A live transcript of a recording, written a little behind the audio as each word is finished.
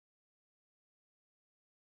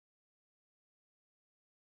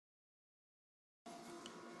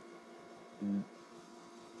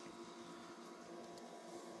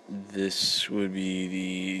This would be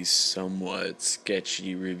the somewhat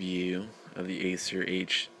sketchy review of the Acer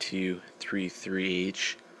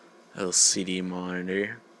H233H LCD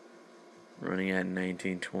monitor running at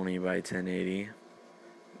 1920 by 1080.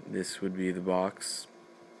 This would be the box.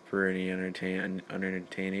 Pretty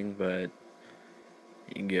unentertaining, but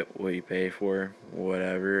you can get what you pay for.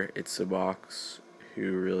 Whatever, it's a box.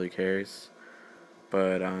 Who really cares?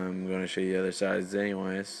 But I'm going to show you the other sides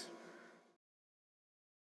anyways.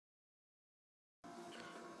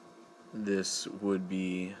 This would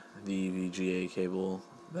be the VGA cable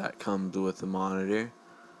that comes with the monitor.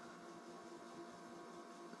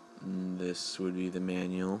 And this would be the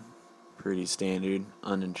manual. Pretty standard,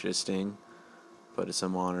 uninteresting, but it's a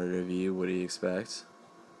monitor review. What do you expect?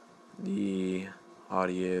 The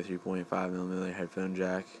audio 3.5mm headphone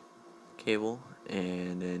jack cable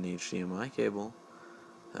and an HDMI cable.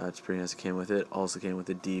 That's pretty nice. It came with it. Also came with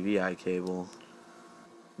the DVI cable.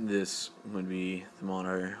 This would be the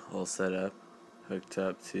monitor all set up, hooked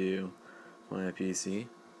up to my PC.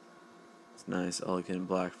 It's a nice, elegant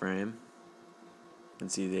black frame. You can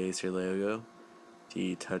see the Acer logo,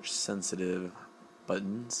 the touch-sensitive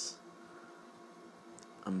buttons.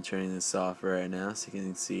 I'm turning this off right now so you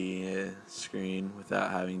can see a screen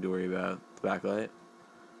without having to worry about the backlight.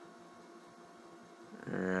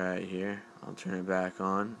 Right here, I'll turn it back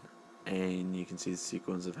on, and you can see the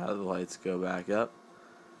sequence of how the lights go back up.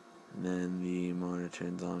 And then the monitor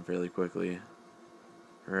turns on fairly quickly.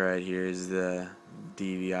 Right here is the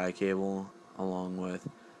DVI cable, along with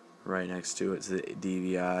right next to it's the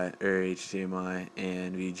DVI or HDMI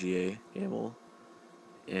and VGA cable.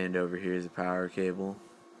 And over here is the power cable.